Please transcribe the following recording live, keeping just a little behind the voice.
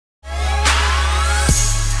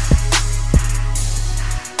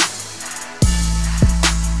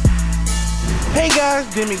Hey guys,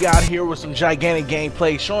 DemiGod here with some gigantic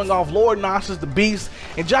gameplay showing off Lord Gnosis the Beast,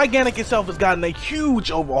 and Gigantic itself has gotten a huge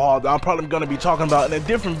overhaul that I'm probably going to be talking about in a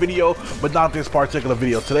different video, but not this particular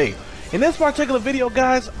video today. In this particular video,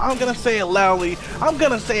 guys, I'm going to say it loudly, I'm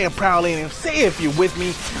going to say it proudly, and say it if you're with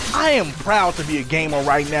me, I am proud to be a gamer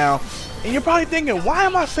right now. And you're probably thinking, why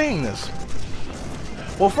am I saying this?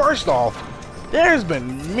 Well, first off, there's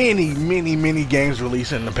been many games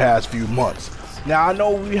released in the past few months. Now, I know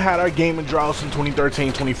we had our gaming droughts in 2013,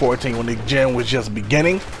 2014 when the gen was just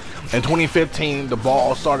beginning. In 2015, the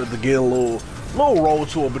ball started to get a little roll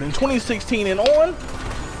to it, but in 2016 and on,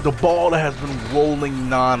 the ball has been rolling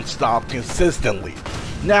non-stop consistently.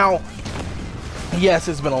 Now, yes,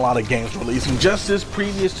 it's been a lot of games releasing. Just this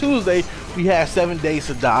previous Tuesday, we had 7 Days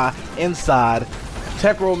to Die, Inside,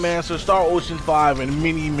 Tech Romancer, Star Ocean 5, and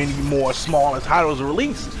many more smaller titles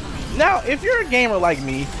released. Now, if you're a gamer like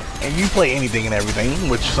me, and you play anything and everything,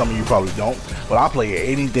 which some of you probably don't, but I play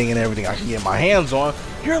anything and everything I can get my hands on,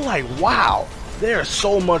 you're like, wow, there's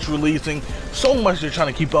so much releasing, so much they're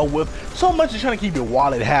trying to keep up with, so much they're trying to keep your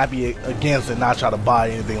wallet happy against and not try to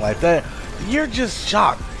buy anything like that. You're just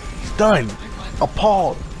shocked, stunned,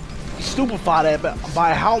 appalled, stupefied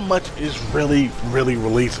by how much is really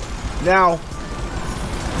releasing. Now,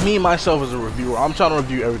 me myself as a reviewer, I'm trying to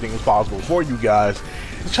review everything as possible for you guys.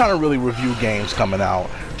 I'm trying to really review games coming out,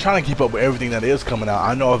 trying to keep up with everything that is coming out.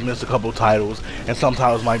 I know I've missed a couple titles, and some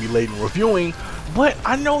titles might be late in reviewing, but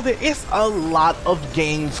I know that it's a lot of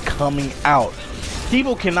games coming out.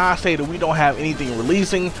 People cannot say that we don't have anything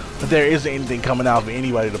releasing, that there isn't anything coming out for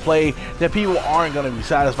anybody to play, that people aren't going to be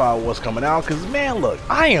satisfied with what's coming out, because man, look,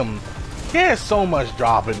 there's so much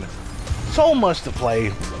dropping, so much to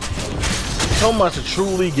play, so much to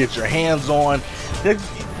truly get your hands on.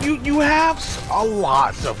 You have a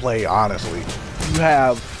lot to play, honestly. You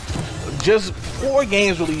have just 4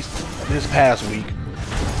 games released this past week,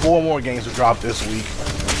 4 more games to drop this week.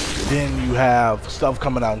 Then you have stuff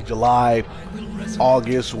coming out in July,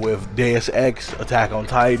 August with Deus Ex, Attack on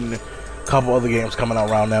Titan, a couple other games coming out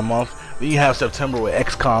around that month. Then you have September with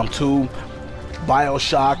XCOM 2,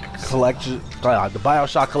 Bioshock Collection, the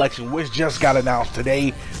Bioshock Collection, which just got announced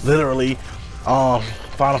today, literally.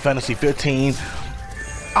 Final Fantasy 15.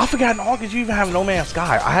 I forgot in August you even have No Man's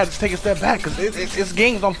Sky. I had to take a step back because it's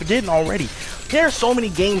games I'm forgetting already. There are so many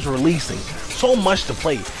games releasing, so much to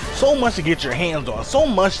play, so much to get your hands on, so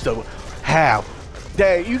much to have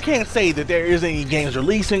that you can't say that there isn't any games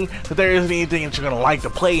releasing, that there isn't anything that you're gonna like to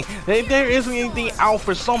play, that there isn't anything out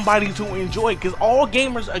for somebody to enjoy, because all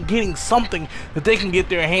gamers are getting something that they can get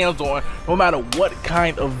their hands on, no matter what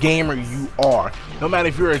kind of gamer you are. No matter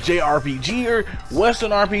if you're a JRPGer,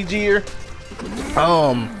 Western RPGer,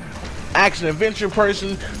 action adventure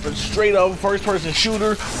person, straight up first person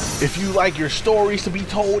shooter, if you like your stories to be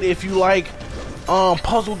told, if you like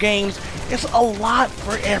puzzle games, it's a lot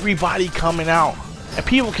for everybody coming out. And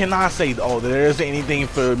people cannot say, oh, there isn't anything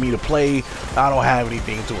for me to play, I don't have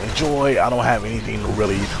anything to enjoy, I don't have anything to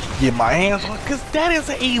really get my hands on, because that is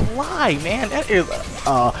a lie, man. That is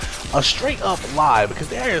a straight up lie, because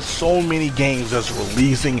there is so many games that's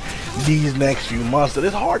releasing these next few months that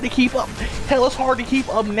it's hard to keep up. Hell, it's hard to keep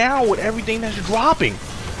up now with everything that's dropping.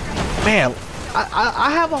 Man,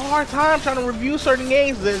 I have a hard time trying to review certain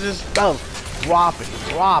games that just stuff dropping.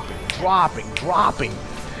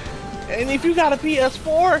 And if you got a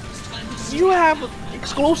PS4, you have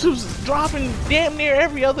exclusives dropping damn near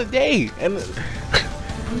every other day. And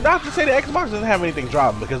not to say the Xbox doesn't have anything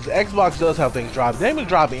dropping, because the Xbox does have things dropping. They've been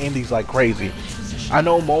dropping indies like crazy. I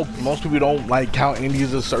know most people don't like count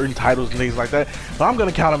indies as certain titles and things like that, but I'm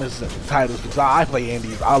gonna count them as titles because I play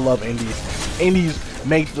indies. I love indies. Indies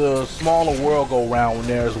make the smaller world go round when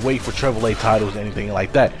there's wait for AAA titles and anything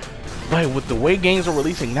like that. But with the way games are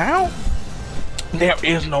releasing now, there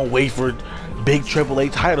is no wait for big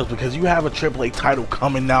AAA titles, because you have a AAA title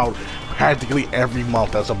coming out practically every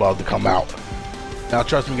month that's about to come out. Now,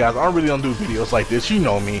 trust me, guys, I really don't do videos like this. You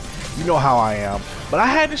know me. You know how I am. But I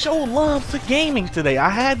had to show love to gaming today. I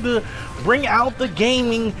had to bring out the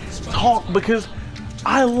gaming talk because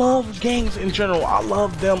I love games in general. I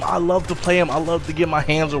love them. I love to play them. I love to get my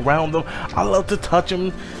hands around them. I love to touch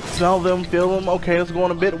them, smell them, feel them. Okay, it's going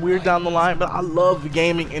a bit weird down the line, but I love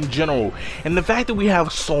gaming in general. And the fact that we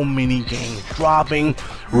have so many games dropping,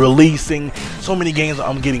 releasing, so many games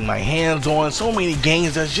I'm getting my hands on, so many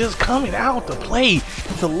games that's just coming out to play,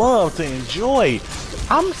 to love, to enjoy.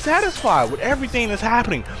 I'm satisfied with everything that's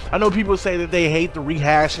happening. I know people say that they hate the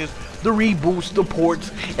rehashes, the reboots, the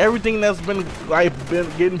ports, everything that's been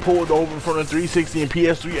getting pulled over from the 360 and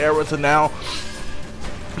PS3 era to now.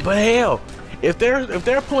 But hell, If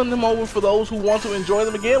they're pulling them over for those who want to enjoy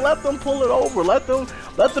them again, let them pull it over. Let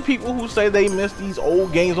the people who say they missed these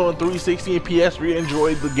old games on 360 and PS3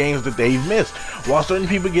 enjoy the games that they've missed. While certain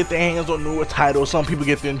people get their hands on newer titles, some people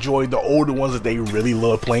get to enjoy the older ones that they really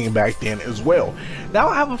loved playing back then as well. Now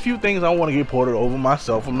I have a few things I want to get ported over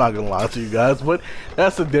myself. I'm not gonna lie to you guys, but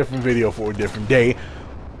that's a different video for a different day.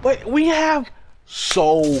 But we have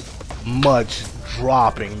so much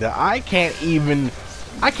dropping that I can't even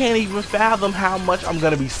fathom how much I'm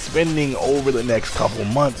gonna be spending over the next couple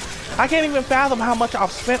months. I can't even fathom how much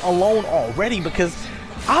I've spent alone already, because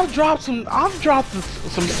I've dropped some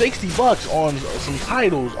 $60 on some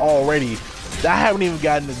titles already that I haven't even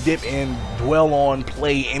gotten to dip in, dwell on,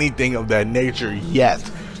 play anything of that nature yet.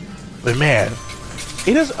 But man,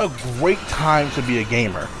 it is a great time to be a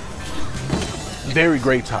gamer. Very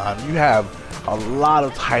great time. You have a lot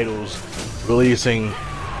of titles releasing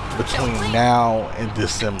between now and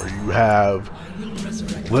December. You have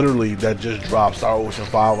literally that just dropped Star Ocean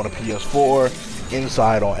 5 on the PS4,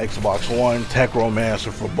 Inside on Xbox One, Tech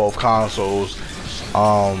Romancer for both consoles,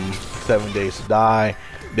 7 Days to Die.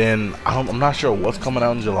 Then I'm not sure what's coming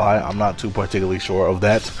out in July. I'm not too particularly sure of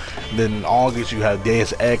that. Then in August you have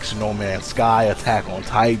Deus Ex, No Man's Sky, Attack on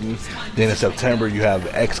Titan. Then in September you have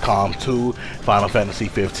XCOM 2, Final Fantasy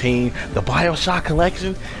 15, the BioShock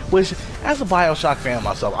collection, which as a BioShock fan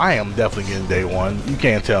myself, I am definitely getting day one. You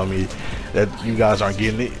can't tell me that you guys aren't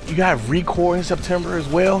getting it. You have Recore in September as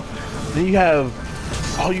well. Then you have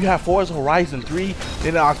Forza Horizon 3.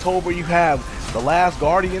 Then in October you have The Last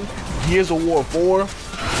Guardian, Gears of War 4,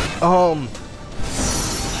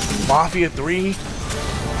 Mafia 3,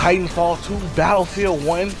 Titanfall 2, Battlefield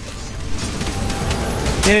 1.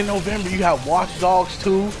 Then in November you have Watch Dogs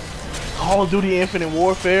 2, Call of Duty Infinite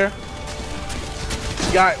Warfare.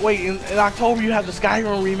 In October you have the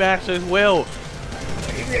Skyrim remaster as well.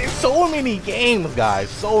 So many games, guys.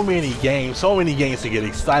 So many games to get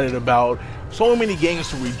excited about. So many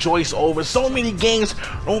games to rejoice over. So many games,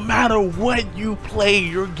 no matter what you play,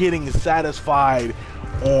 you're getting satisfied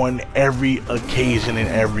on every occasion and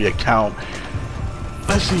every account.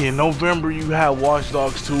 Let's see, in November you have Watch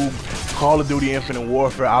Dogs 2, Call of Duty Infinite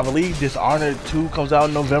Warfare. I believe Dishonored 2 comes out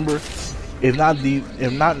in November. If not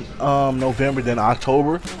November, then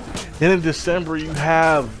October. Then in December you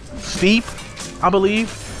have Steep, I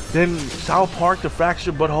believe. Then South Park: The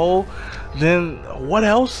Fractured But Whole. Then what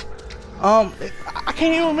else? I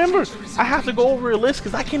can't even remember. I have to go over a list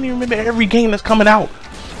because I can't even remember every game that's coming out.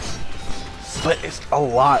 But it's a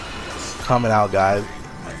lot coming out, guys.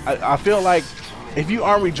 I feel like if you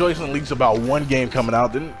aren't rejoicing at least about one game coming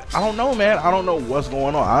out, then I don't know, man. I don't know what's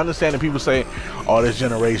going on. I understand that people say, "Oh, this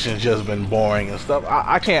generation's just been boring and stuff."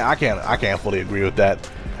 I can't fully agree with that.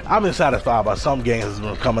 I've been satisfied by some games that's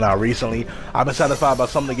been coming out recently. I've been satisfied by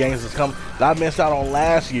some of the games that I missed out on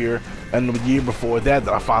last year and the year before that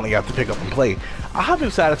I finally got to pick up and play. I have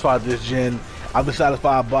been satisfied this gen. I've been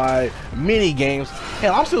satisfied by many games, and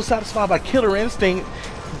I'm still satisfied by Killer Instinct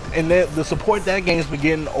and the support that game's been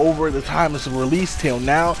getting over the time it's released till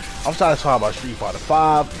now. I'm satisfied by Street Fighter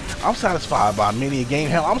 5. I'm satisfied by many game.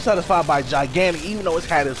 Hell, I'm satisfied by Gigantic, even though it's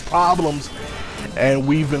had its problems. And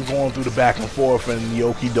we've been going through the back and forth and the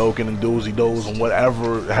okie doke and the doozy doze and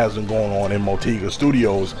whatever has been going on in Motiga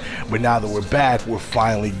Studios. But now that we're back, we're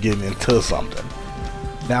finally getting into something.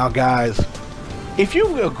 Now, guys, if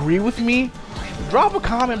you agree with me, drop a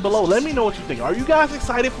comment below. Let me know what you think. Are you guys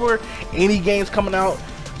excited for any games coming out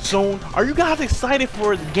soon? Are you guys excited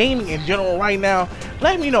for the gaming in general right now?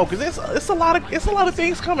 Let me know, because it's a lot of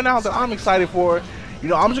things coming out that I'm excited for. You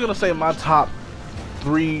know, I'm just gonna say my top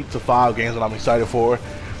 3 to 5 games that I'm excited for: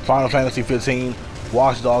 Final Fantasy 15,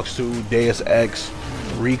 Watch Dogs 2, Deus Ex,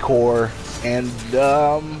 Recore, and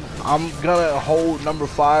I'm gonna hold number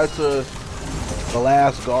 5 to The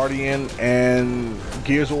Last Guardian and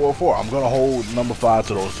Gears of War 4. I'm gonna hold number 5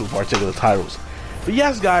 to those 2 particular titles. But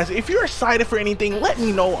yes, guys, if you're excited for anything, let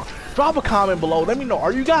me know. Drop a comment below. Let me know.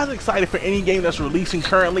 Are you guys excited for any game that's releasing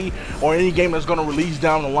currently, or any game that's going to release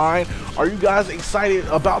down the line? Are you guys excited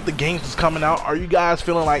about the games that's coming out? Are you guys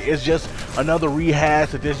feeling like it's just another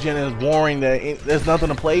rehash, that this gen is boring, that there's nothing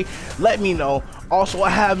to play? Let me know. Also, I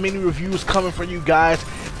have many reviews coming for you guys.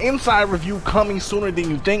 Inside review coming sooner than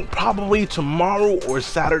you think, probably tomorrow or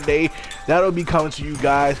Saturday. That'll be coming to you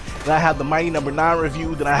guys. Then I have the Mighty Number 9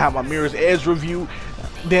 review. Then I have my Mirror's Edge review.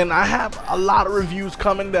 Then I have a lot of reviews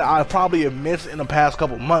coming that I probably have missed in the past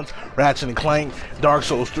couple months. Ratchet & Clank, Dark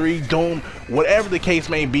Souls 3, Doom, whatever the case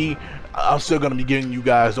may be. I'm still going to be giving you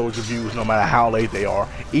guys those reviews no matter how late they are.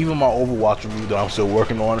 Even my Overwatch review that I'm still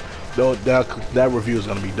working on, though, that review is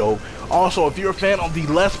going to be dope. Also, if you're a fan of the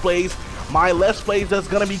Let's Plays, my Let's Plays that's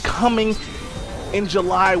going to be coming in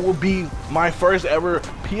July will be my first ever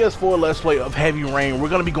PS4 Let's Play of Heavy Rain. We're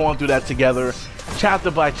going to be going through that together,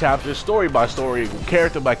 chapter by chapter, story by story,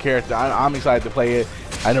 character by character. I'm excited to play it.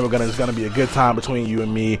 I know it's going to be a good time between you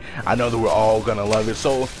and me. I know that we're all going to love it.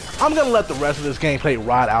 So I'm going to let the rest of this gameplay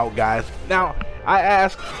ride out, guys. Now, I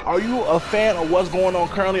ask, are you a fan of what's going on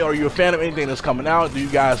currently? Are you a fan of anything that's coming out? Do you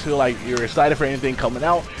guys feel like you're excited for anything coming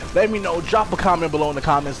out? Let me know. Drop a comment below in the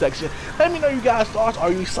comment section. Let me know you guys' thoughts.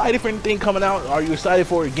 Are you excited for anything coming out? Are you excited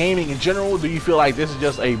for gaming in general? Do you feel like this is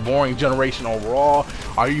just a boring generation overall?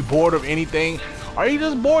 Are you bored of anything? Are you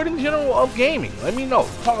just bored in general of gaming? Let me know.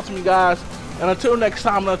 Talk to me, guys. And until next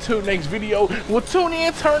time, until next video, we'll tune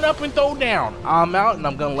in, turn up, and throw down. I'm out, and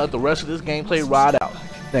I'm going to let the rest of this gameplay ride out.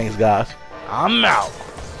 Thanks, guys. I'm out.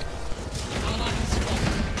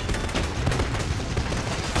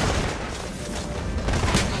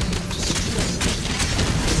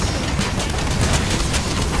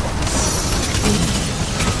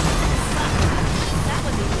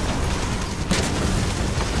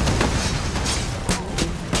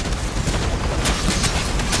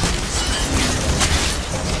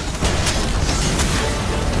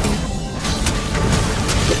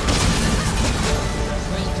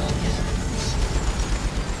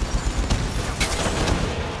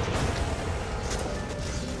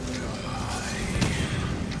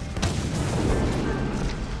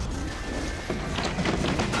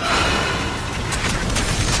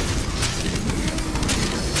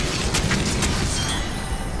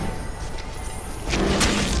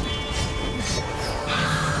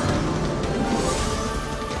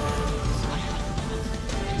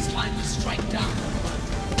 Time to strike down.